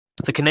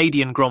The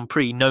Canadian Grand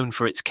Prix, known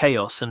for its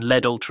chaos and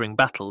lead-altering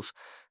battles,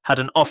 had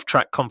an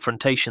off-track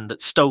confrontation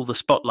that stole the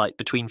spotlight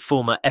between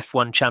former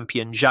F1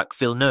 champion Jacques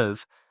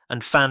Villeneuve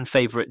and fan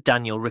favourite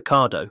Daniel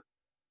Ricciardo.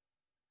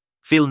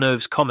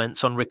 Villeneuve's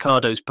comments on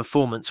Ricciardo's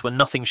performance were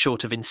nothing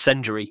short of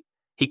incendiary.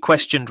 He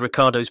questioned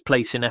Ricciardo's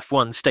place in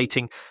F1,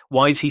 stating,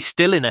 "Why is he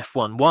still in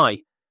F1?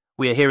 Why?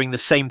 We are hearing the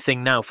same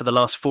thing now for the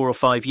last 4 or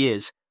 5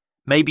 years.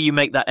 Maybe you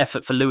make that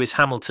effort for Lewis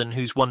Hamilton,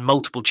 who's won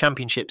multiple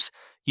championships.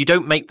 You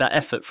don't make that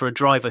effort for a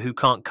driver who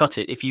can't cut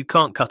it. If you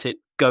can't cut it,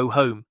 go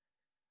home."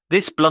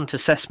 This blunt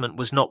assessment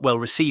was not well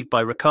received by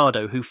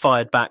Ricciardo, who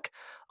fired back,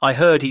 "I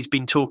heard he's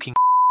been talking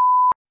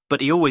but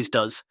he always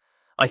does.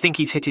 I think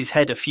he's hit his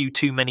head a few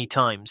too many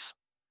times."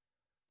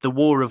 The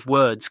war of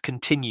words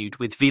continued,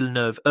 with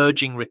Villeneuve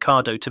urging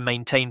Ricciardo to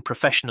maintain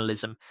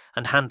professionalism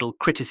and handle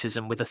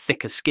criticism with a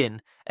thicker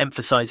skin,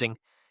 emphasizing,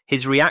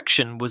 "His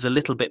reaction was a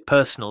little bit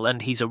personal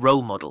and he's a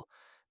role model.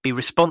 Be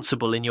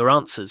responsible in your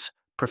answers,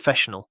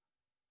 professional."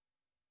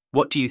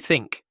 What do you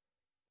think?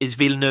 Is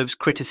Villeneuve's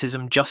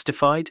criticism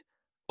justified,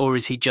 or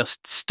is he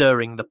just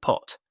stirring the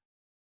pot?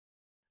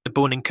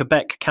 Born in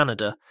Quebec,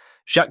 Canada,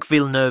 Jacques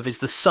Villeneuve is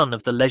the son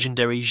of the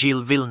legendary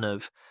Gilles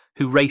Villeneuve,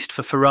 who raced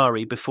for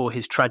Ferrari before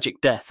his tragic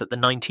death at the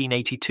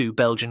 1982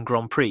 Belgian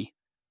Grand Prix.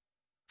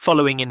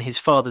 Following in his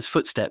father's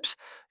footsteps,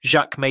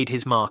 Jacques made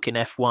his mark in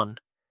F1.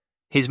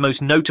 His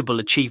most notable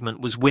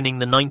achievement was winning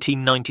the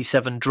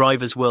 1997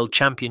 Drivers' World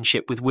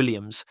Championship with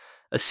Williams,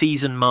 a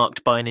season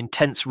marked by an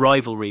intense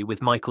rivalry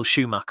with Michael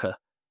Schumacher.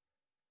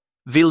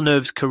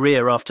 Villeneuve's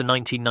career after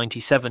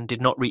 1997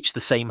 did not reach the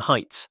same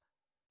heights.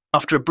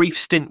 After a brief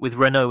stint with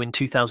Renault in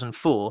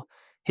 2004,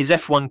 his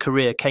F1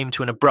 career came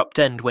to an abrupt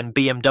end when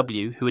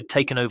BMW, who had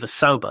taken over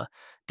Sauber,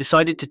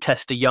 decided to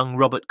test a young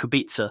Robert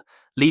Kubica,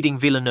 leading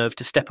Villeneuve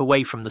to step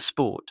away from the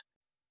sport.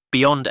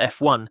 Beyond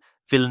F1,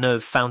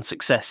 Villeneuve found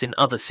success in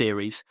other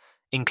series,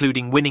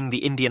 including winning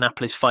the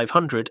Indianapolis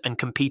 500 and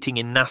competing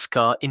in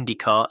NASCAR,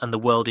 IndyCar, and the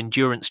World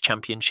Endurance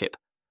Championship.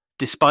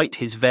 Despite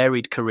his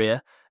varied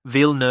career,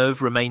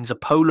 Villeneuve remains a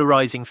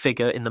polarizing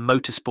figure in the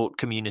motorsport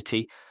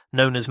community,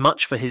 known as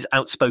much for his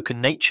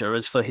outspoken nature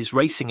as for his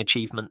racing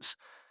achievements.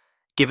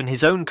 Given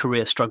his own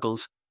career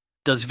struggles,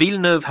 does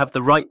Villeneuve have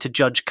the right to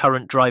judge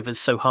current drivers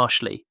so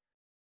harshly?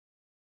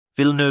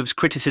 Villeneuve's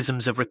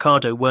criticisms of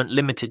Ricciardo weren't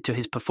limited to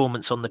his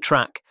performance on the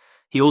track.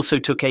 He also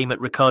took aim at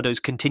Ricciardo's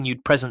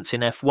continued presence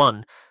in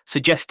F1,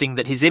 suggesting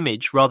that his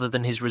image, rather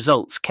than his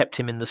results, kept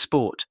him in the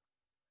sport.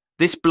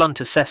 This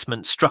blunt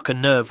assessment struck a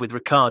nerve with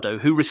Ricciardo,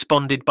 who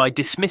responded by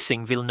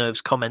dismissing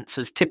Villeneuve's comments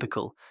as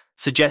typical,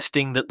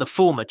 suggesting that the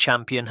former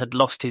champion had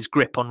lost his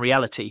grip on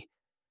reality.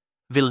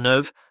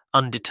 Villeneuve,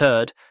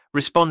 undeterred,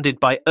 responded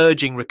by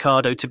urging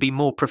Ricciardo to be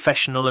more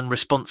professional and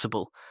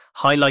responsible,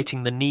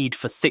 highlighting the need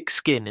for thick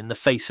skin in the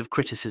face of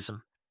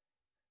criticism.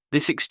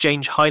 This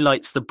exchange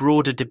highlights the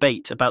broader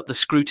debate about the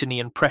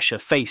scrutiny and pressure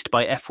faced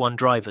by F1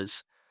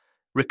 drivers.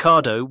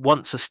 Ricciardo,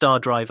 once a star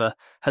driver,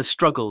 has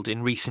struggled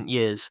in recent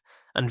years,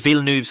 and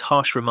Villeneuve's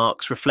harsh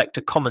remarks reflect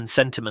a common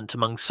sentiment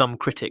among some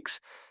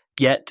critics.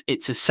 Yet,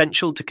 it's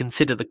essential to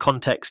consider the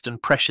context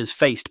and pressures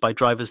faced by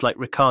drivers like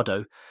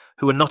Ricciardo,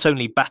 who are not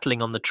only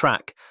battling on the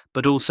track,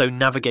 but also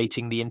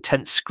navigating the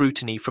intense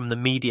scrutiny from the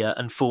media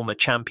and former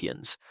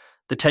champions.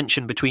 The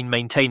tension between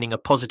maintaining a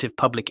positive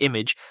public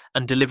image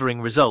and delivering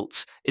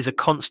results is a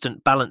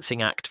constant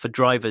balancing act for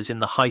drivers in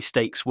the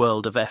high-stakes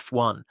world of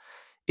F1.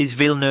 Is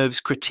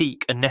Villeneuve's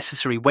critique a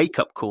necessary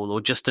wake-up call or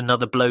just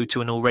another blow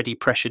to an already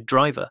pressured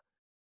driver?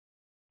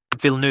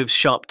 Villeneuve's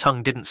sharp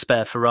tongue didn't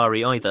spare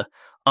Ferrari either.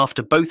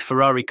 After both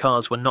Ferrari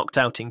cars were knocked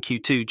out in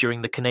Q2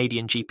 during the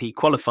Canadian GP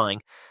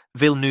qualifying,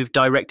 Villeneuve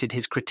directed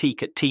his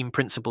critique at team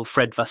principal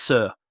Fred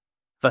Vasseur.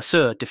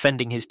 Vasseur,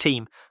 defending his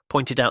team,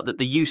 pointed out that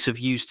the use of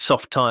used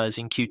soft tyres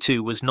in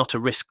Q2 was not a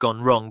risk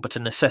gone wrong but a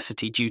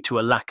necessity due to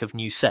a lack of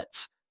new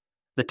sets.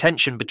 The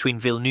tension between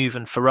Villeneuve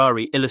and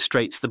Ferrari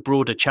illustrates the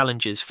broader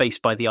challenges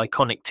faced by the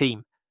iconic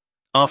team.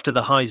 After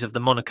the highs of the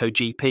Monaco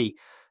GP,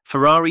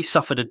 Ferrari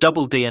suffered a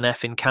double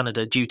DNF in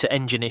Canada due to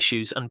engine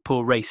issues and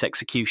poor race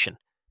execution.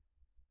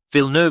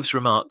 Villeneuve's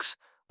remarks,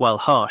 while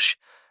harsh,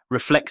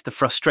 reflect the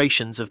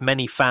frustrations of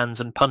many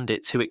fans and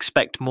pundits who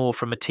expect more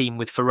from a team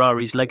with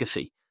Ferrari's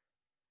legacy.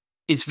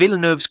 Is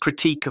Villeneuve's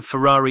critique of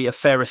Ferrari a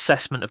fair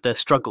assessment of their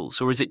struggles,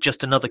 or is it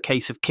just another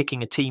case of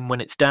kicking a team when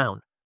it's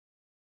down?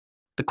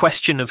 The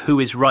question of who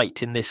is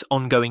right in this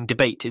ongoing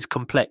debate is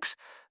complex.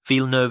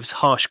 Villeneuve's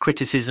harsh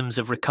criticisms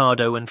of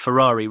Ricciardo and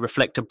Ferrari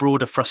reflect a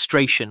broader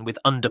frustration with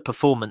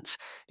underperformance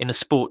in a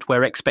sport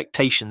where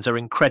expectations are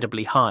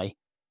incredibly high.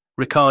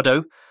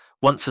 Ricciardo,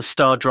 once a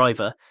star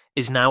driver,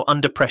 is now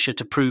under pressure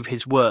to prove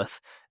his worth,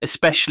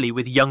 especially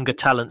with younger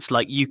talents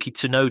like Yuki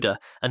Tsunoda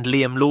and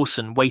Liam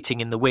Lawson waiting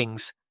in the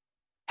wings.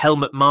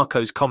 Helmut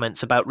Marko's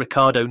comments about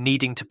Ricciardo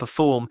needing to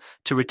perform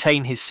to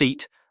retain his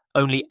seat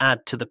only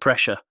add to the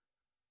pressure.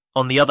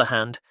 On the other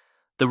hand,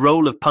 the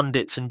role of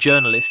pundits and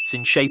journalists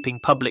in shaping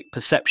public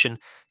perception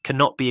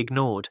cannot be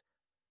ignored.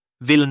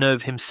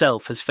 Villeneuve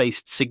himself has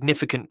faced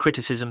significant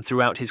criticism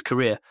throughout his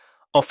career,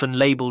 often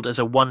labelled as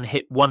a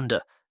one-hit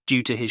wonder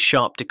due to his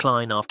sharp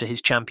decline after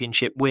his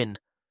championship win.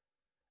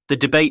 The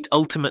debate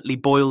ultimately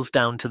boils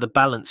down to the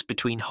balance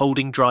between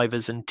holding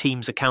drivers and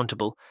teams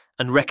accountable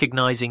and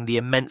recognizing the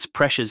immense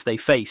pressures they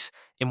face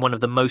in one of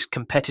the most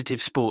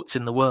competitive sports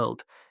in the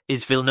world.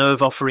 Is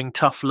Villeneuve offering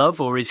tough love,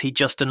 or is he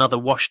just another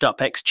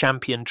washed-up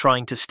ex-champion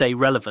trying to stay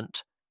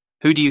relevant?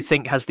 Who do you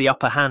think has the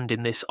upper hand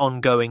in this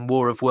ongoing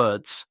war of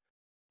words?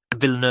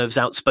 Villeneuve's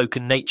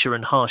outspoken nature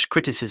and harsh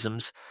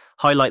criticisms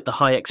highlight the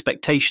high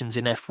expectations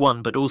in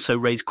F1, but also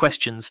raise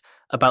questions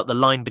about the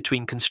line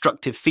between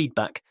constructive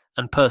feedback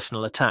and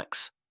personal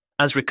attacks.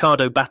 As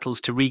Ricciardo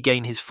battles to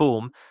regain his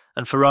form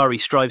and Ferrari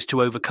strives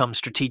to overcome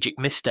strategic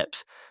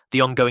missteps,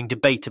 the ongoing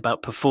debate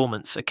about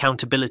performance,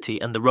 accountability,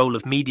 and the role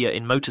of media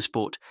in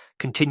motorsport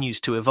continues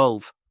to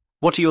evolve.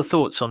 What are your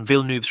thoughts on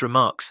Villeneuve's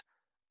remarks?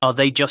 Are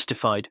they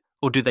justified,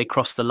 or do they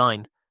cross the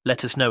line?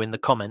 Let us know in the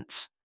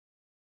comments.